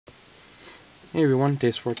Hey everyone,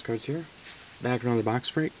 Dave Sports Cards here. Back with another box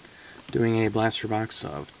break. Doing a blaster box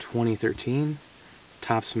of 2013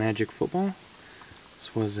 Topps Magic Football.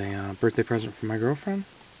 This was a birthday present from my girlfriend,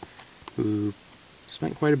 who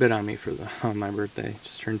spent quite a bit on me for my birthday.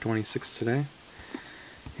 Just turned 26 today.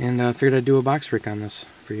 And figured I'd do a box break on this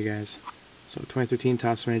for you guys. So 2013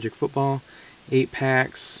 Topps Magic Football, 8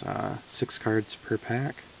 packs, 6 cards per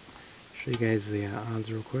pack. Show you guys the odds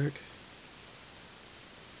real quick.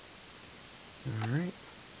 Alright.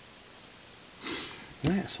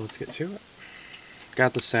 Alright, so let's get to it.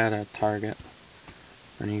 Got this at Target,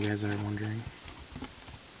 for any of you guys that are wondering.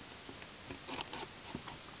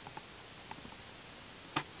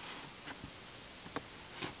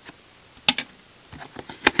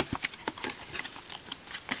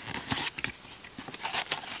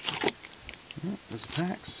 Oh, there's the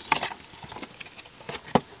packs.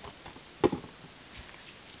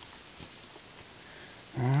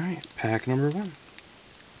 Alright, pack number 1.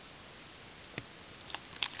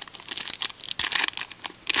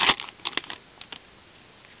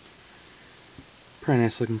 Pretty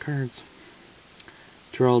nice looking cards.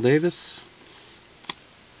 Terrell Davis,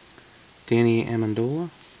 Danny Amendola,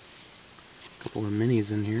 a couple of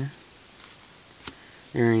minis in here,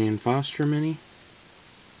 Arian Foster mini,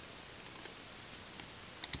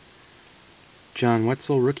 John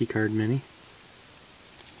Wetzel rookie card mini,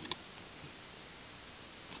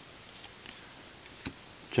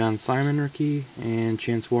 John Simon rookie, and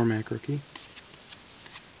Chance Warmack rookie.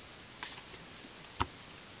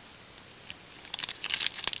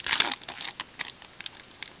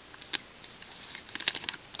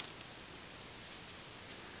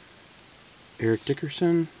 Eric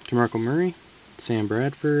Dickerson, DeMarco Murray, Sam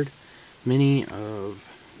Bradford, mini of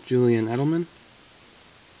Julian Edelman,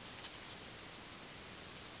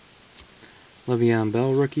 Le'Veon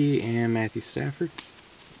Bell rookie, and Matthew Stafford.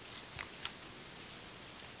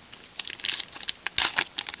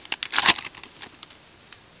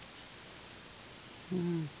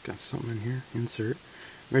 Got something in here. Insert.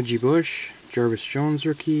 Reggie Bush, Jarvis Jones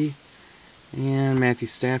rookie, and Matthew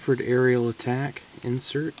Stafford aerial attack.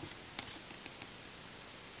 Insert.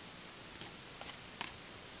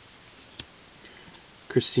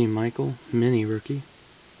 Christine Michael mini rookie.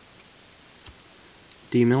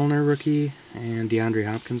 D. Milner rookie, and DeAndre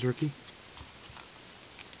Hopkins rookie.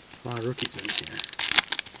 A lot of rookies in here.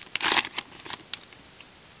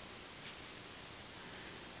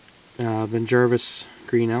 Ben Jarvis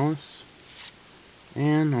Green Ellis.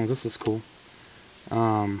 And, oh, this is cool.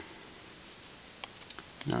 Not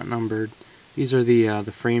numbered. These are the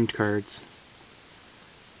framed cards.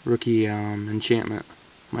 Rookie enchantment.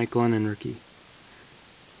 Mike Glennon rookie.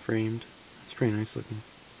 Framed. It's pretty nice looking.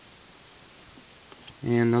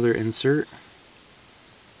 And another insert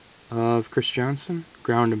of Chris Johnson,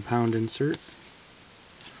 ground and pound insert.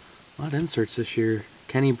 A lot of inserts this year.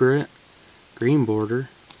 Kenny Britt, green border.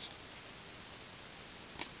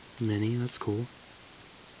 Mini, that's cool.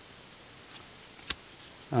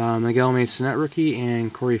 Miguel Masonette rookie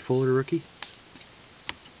and Corey Fuller rookie.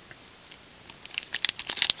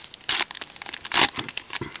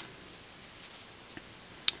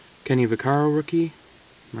 Kenny Vaccaro rookie,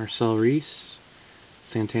 Marcel Reese,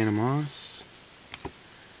 Santana Moss,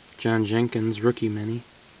 John Jenkins rookie mini,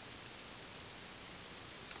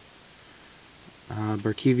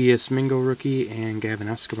 Barkevius Mingo rookie, and Gavin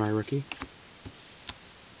Escobar rookie.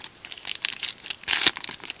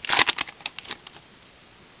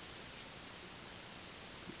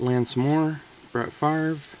 Lance Moore, Brett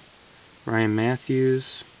Favre, Ryan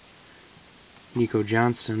Matthews, Nico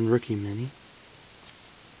Johnson rookie mini,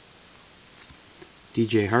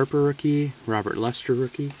 DJ Harper rookie, Robert Lester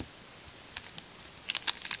rookie,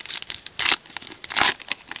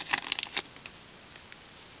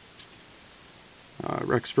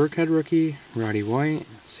 Rex Burkhead rookie, Roddy White,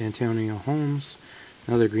 Santonio Holmes,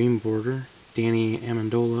 another green border, Danny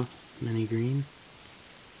Amendola mini green,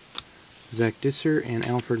 Zach Disser and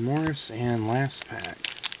Alfred Morris, and last pack.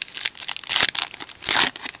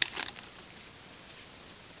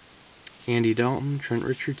 Andy Dalton, Trent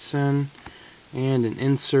Richardson, and an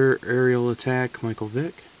insert aerial attack, Michael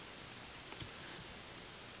Vick.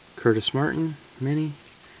 Curtis Martin, mini.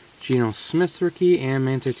 Geno Smith rookie, and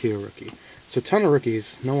Manti Te'o rookie. So a ton of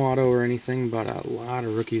rookies. No auto or anything, but a lot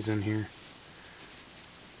of rookies in here.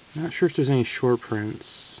 Not sure if there's any short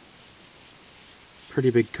prints. Pretty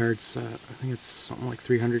big card set. I think it's something like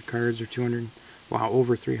 300 cards or 200. Wow,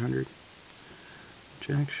 over 300. Which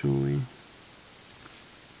actually...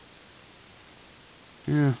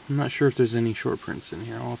 yeah, I'm not sure if there's any short prints in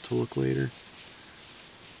here. I'll have to look later.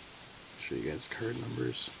 Show you guys card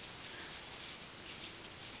numbers.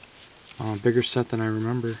 Bigger set than I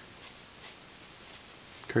remember.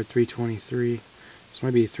 Card 323. This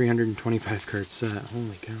might be a 325 card set.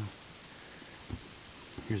 Holy cow.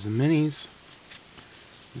 Here's the minis.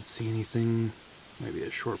 Let's see anything. Maybe a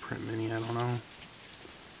short print mini, I don't know.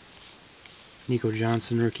 Nico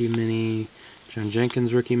Johnson rookie mini. John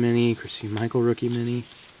Jenkins rookie mini. Christine Michael rookie mini.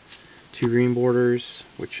 2 green borders,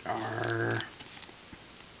 which are...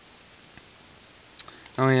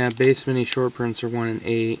 Oh yeah, base mini short prints are 1 in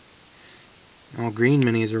 8. All green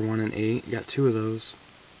minis are 1 in 8. Got 2 of those.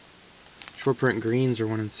 Short print greens are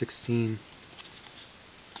 1 in 16.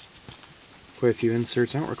 Quite a few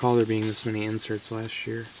inserts. I don't recall there being this many inserts last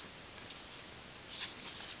year.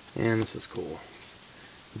 And this is cool.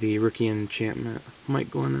 The rookie enchantment, Mike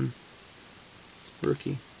Glennon.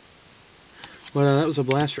 Rookie. But that was a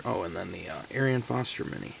blaster. Oh, and then the Arian Foster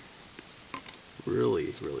mini.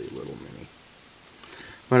 Really, really little mini.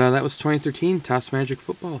 But that was 2013 Topps Magic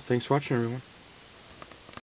Football. Thanks for watching, everyone.